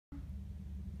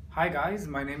Hi guys,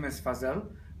 my name is Fazel.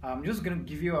 I'm just going to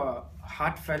give you a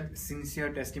heartfelt, sincere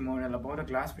testimonial about a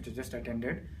class which I just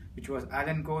attended, which was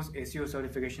Alan Co's SEO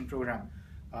certification program.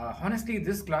 Honestly,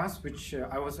 this class, which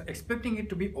I was expecting it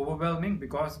to be overwhelming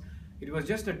because it was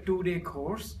just a 2-day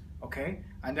course, okay,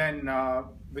 and then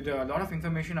with a lot of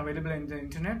information available in the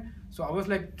internet. So I was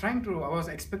like I was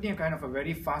expecting a kind of a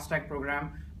very fast track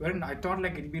program wherein I thought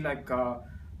like it'd be like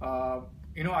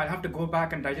I'll have to go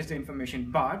back and digest the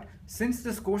information. But since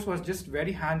this course was just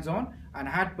very hands-on and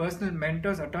I had personal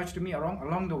mentors attached to me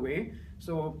along the way,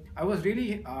 so I was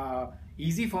really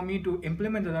easy for me to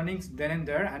implement the learnings then and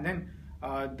there. And then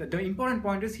the important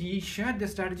point is he shared the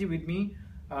strategy with me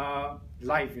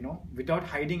live, without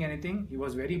hiding anything. He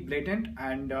was very blatant,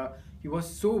 and he was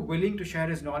so willing to share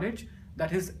his knowledge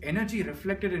that his energy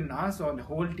reflected in us on the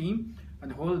whole team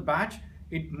and the whole batch.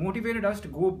 It motivated us to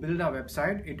go build our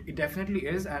website. It definitely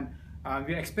is, and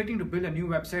we're expecting to build a new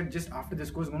website just after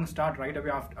this course. We're going to start right away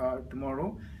after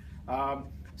tomorrow.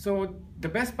 So the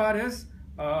best part is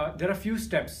there are a few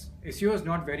steps. SEO is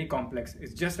not very complex.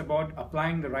 It's just about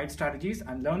applying the right strategies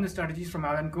and learn the strategies from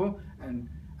Alan Co. and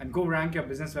go rank your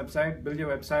business website, build your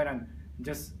website, and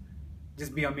just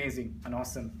be amazing and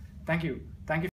awesome. Thank you. Thank you.